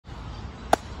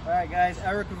Alright guys,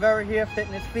 Rivera here,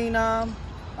 Fitness Phenom.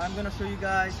 I'm going to show you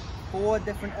guys 4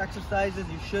 different exercises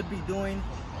you should be doing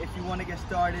if you want to get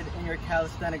started in your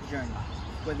calisthenics journey.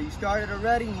 Whether you started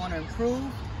already, you want to improve,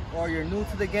 or you're new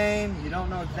to the game, you don't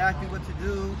know exactly what to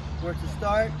do, where to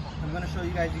start, I'm going to show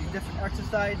you guys these different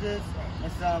exercises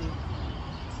and some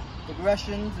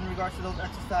progressions in regards to those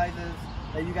exercises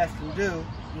that you guys can do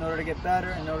in order to get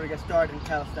better and in order to get started in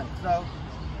calisthenics. So,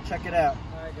 check it out.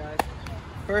 Alright guys,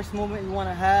 first movement you want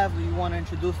to have, you want to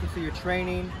introduce into your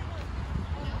training,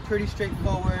 pretty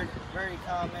straightforward, very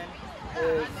common,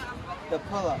 is the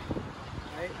pull-up.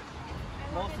 Right?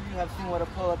 Most of you have seen what a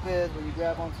pull-up is, where you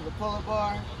grab onto the pull-up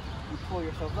bar, you pull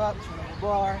yourself up, turn on the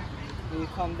bar, and you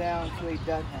come down to a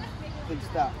dead hang. Please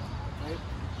stop. Right?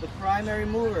 The primary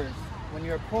movers when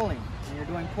you're pulling, when you're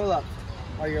doing pull-ups,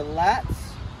 are your lats,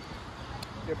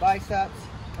 your biceps,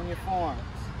 and your forearms.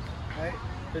 Right?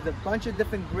 There's a bunch of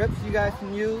different grips you guys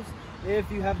can use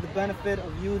if you have the benefit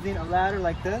of using a ladder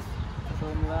like this. So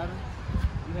in the ladder,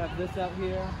 you have this out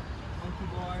here,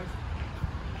 monkey bars.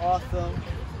 Awesome,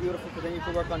 beautiful, because then you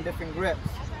can work on different grips.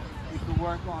 You can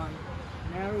work on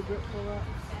narrow grip pull-ups,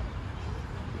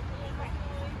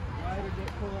 wider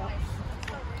grip pull-ups.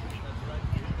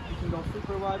 You can go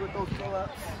super wide with those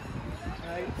pull-ups,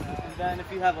 right? And then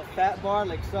if you have a fat bar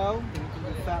like so, then you can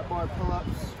do fat bar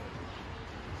pull-ups,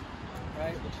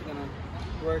 right? Which you're gonna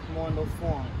work more on those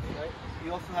forearms, right?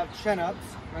 You also have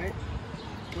chin-ups, right?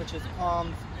 Which is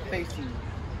palms facing you,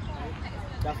 right?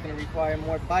 That's gonna require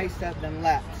more bicep than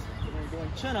lats. So when you're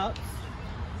doing chin-ups,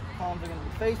 palms are gonna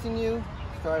be facing you.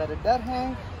 Start at a dead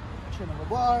hang, chin on the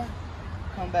bar,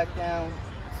 come back down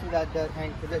to that dead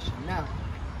hang position. Now,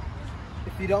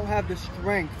 if you don't have the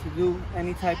strength to do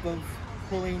any type of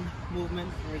pulling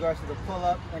movement in regards to the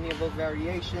pull-up, any of those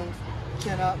variations,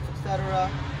 chin-ups, etc.,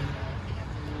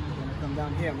 I'm gonna come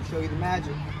down here. I'm gonna show you the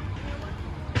magic.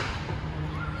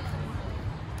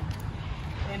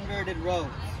 Inverted rows.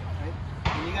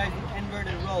 Right? When you guys do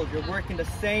inverted rows, you're working the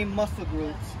same muscle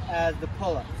groups as the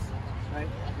pull-ups. Right?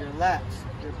 Your lats,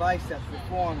 your biceps, your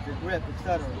forearms, your grip,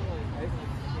 etc. Right?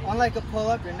 Unlike a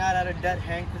pull-up, you're not at a dead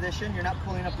hang position. You're not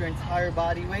pulling up your entire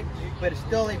body weight, but it's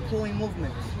still a pulling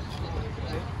movement.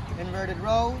 Right? Inverted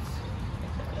rows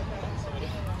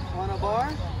on a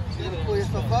bar. You're going to pull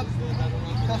yourself up,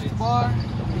 touch the bar,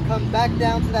 and come back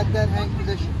down to that dead hang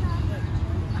position.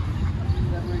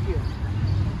 That right here.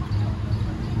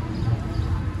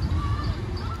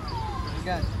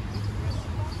 Again,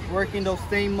 working those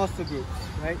same muscle groups,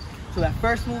 right? So that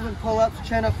first movement, pull-ups,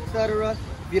 chin-ups, etc.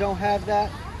 If you don't have that,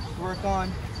 work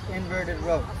on inverted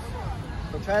rows.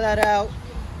 So try that out.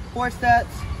 4 sets,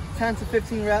 10 to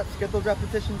 15 reps. Get those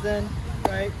repetitions in,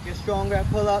 right? Get stronger at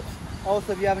pull-ups.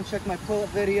 Also, if you haven't checked my pull-up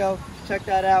video, check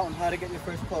that out on how to get your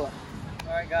first pull-up.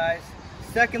 All right, guys.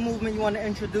 Second movement you want to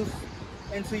introduce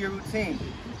into your routine.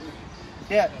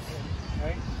 Dips,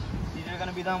 right? These are going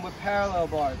to be done with parallel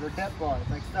bars or dip bars,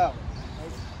 like so.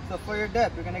 Right? So for your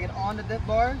dip, you're going to get on the dip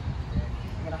bar.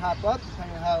 You're going to hop up,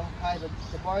 depending on how high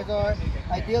the bars are.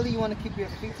 Ideally, you want to keep your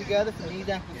feet together, from knees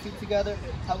down, your feet together.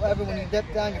 However, when you dip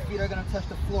down, your feet are going to touch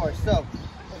the floor. So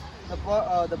if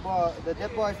the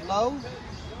dip bar is low,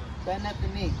 bend at the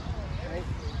knee. Right?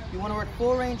 You want to work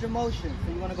full range of motion.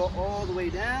 So you want to go all the way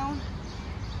down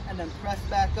and then press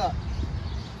back up.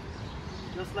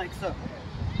 Just like so.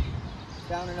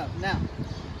 Down and up. Now,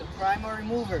 the primary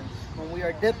movers when we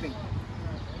are dipping,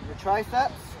 your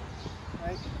triceps,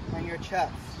 right, and your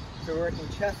chest. So we're working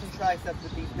chest and triceps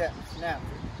with these dips. Now,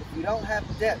 if you don't have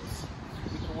dips,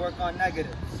 you can work on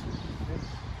negatives. Okay?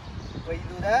 The way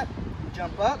you do that, you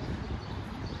jump up,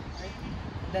 right,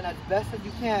 and then as best as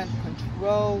you can,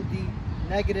 control the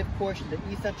negative portion, the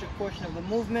eccentric portion of the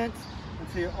movement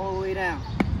until you're all the way down.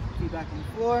 Feet back on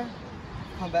the floor,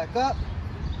 come back up,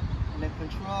 and then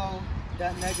control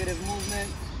that negative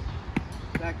movement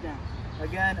back down.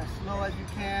 Again, as slow as you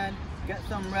can. Get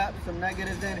some reps, some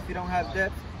negatives in if you don't have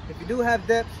dips. If you do have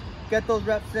dips, get those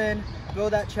reps in,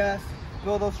 build that chest,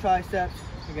 build those triceps,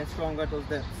 and get stronger at those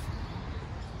dips.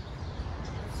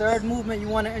 Third movement you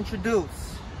want to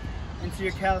introduce into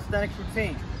your calisthenics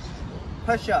routine.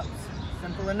 Push-ups.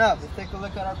 Simple enough. Let's take a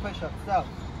look at our push-ups. So,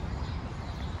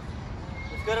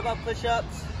 what's good about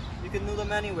push-ups, you can do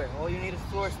them anywhere. All you need is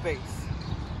floor space.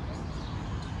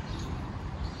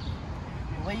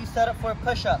 The way you set up for a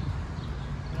push-up,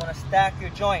 you want to stack your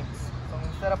joints. So when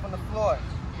you set up on the floor,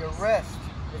 your wrist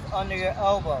is under your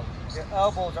elbow. Your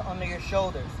elbows are under your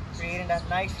shoulders, creating that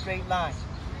nice straight line.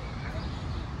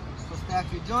 So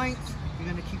stack your joints.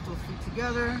 You're going to keep those feet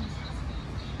together.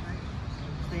 Right?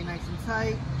 Stay nice and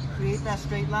tight. Create that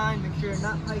straight line. Make sure you're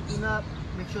not hiking up.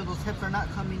 Make sure those hips are not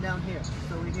coming down here.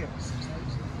 So we're here.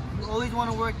 Right? you always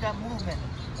want to work that movement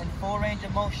in full range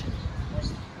of motion.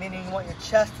 Meaning you want your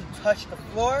chest to touch the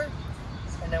floor,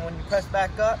 and then when you press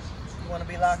back up, you want to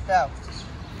be locked out.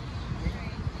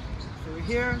 So we're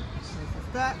here, nice and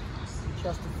stack,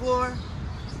 chest to floor,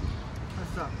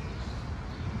 press up.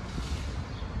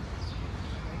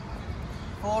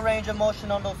 Full range of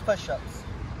motion on those push-ups.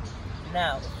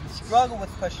 Now, if you struggle with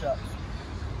push-ups,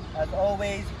 as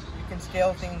always, you can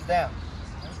scale things down.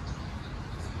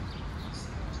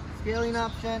 Scaling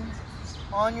option,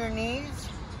 on your knees,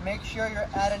 make sure you're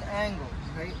at an angle,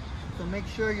 right? So make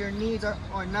sure your knees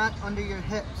are not under your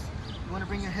hips. You want to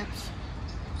bring your hips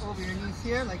over your knees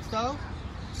here, like so.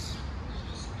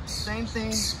 Same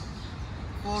thing,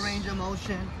 full range of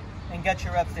motion, and get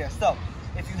your reps there. So,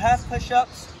 if you have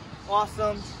push-ups,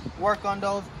 awesome, work on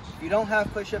those. If you don't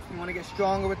have push-ups, you want to get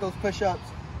stronger with those push-ups,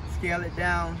 scale it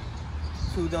down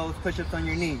to those push-ups on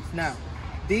your knees. Now,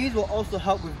 these will also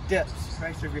help with dips,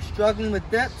 right? So if you're struggling with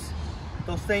dips,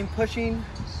 those same pushing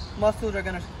muscles are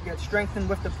going to get strengthened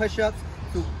with the push-ups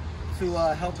to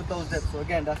help with those dips. So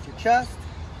again, that's your chest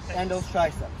and those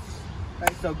triceps,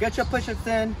 right? So get your push-ups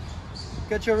in,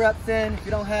 get your reps in. If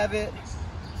you don't have it,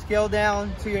 scale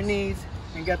down to your knees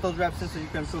and get those reps in so you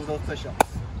can improve those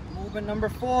push-ups. Movement number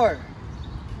 4,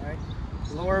 right?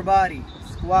 Lower body,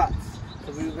 squats.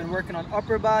 So we've been working on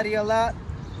upper body a lot.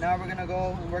 Now we're gonna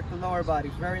go and work the lower body.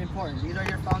 It's very important. These are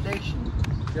your foundation,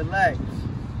 your legs,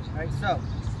 right? So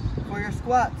for your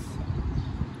squats,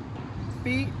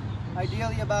 feet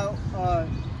ideally about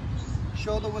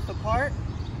shoulder width apart,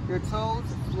 your toes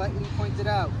slightly pointed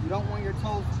out. You don't want your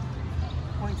toes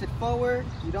pointed forward.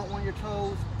 You don't want your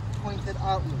toes pointed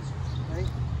outward, right?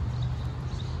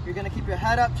 You're gonna keep your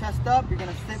head up, chest up. You're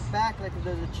gonna sit back like if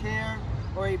there's a chair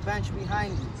or a bench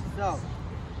behind you. So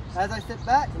as I sit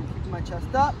back, I'm keeping my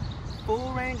chest up,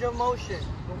 full range of motion,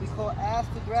 what we call ass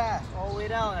to grass, all the way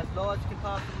down, as low as you can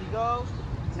possibly go,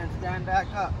 and then stand back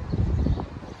up.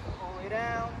 All the way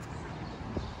down,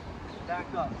 back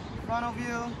up. Front of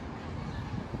you,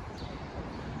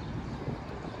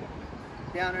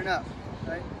 down and up,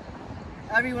 right?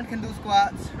 Everyone can do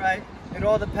squats, right? It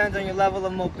all depends on your level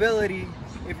of mobility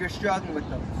if you're struggling with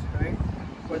those, right?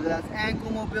 Whether that's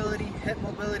ankle mobility, hip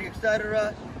mobility,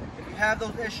 etc. If you have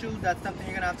those issues, that's something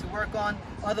you're gonna have to work on.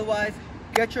 Otherwise,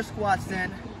 get your squats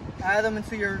in, add them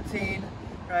into your routine,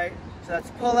 right? So that's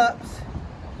pull-ups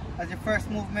as your first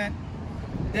movement,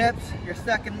 dips, your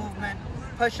second movement,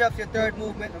 push-ups, your third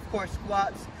movement, of course,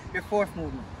 squats, your fourth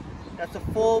movement. That's a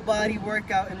full body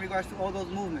workout in regards to all those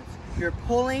movements. You're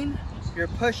pulling, you're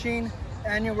pushing,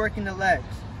 and you're working the legs.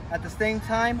 At the same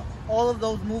time, all of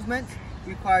those movements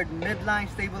required midline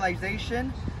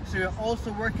stabilization, so you're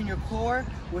also working your core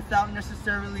without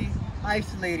necessarily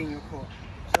isolating your core.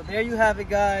 So there you have it,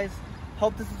 guys.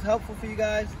 Hope this is helpful for you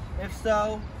guys. If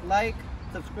so, like,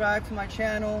 subscribe to my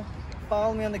channel,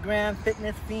 follow me on the gram,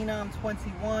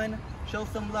 FitnessPhenom21, show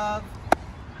some love,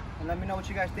 and let me know what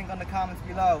you guys think on the comments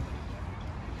below.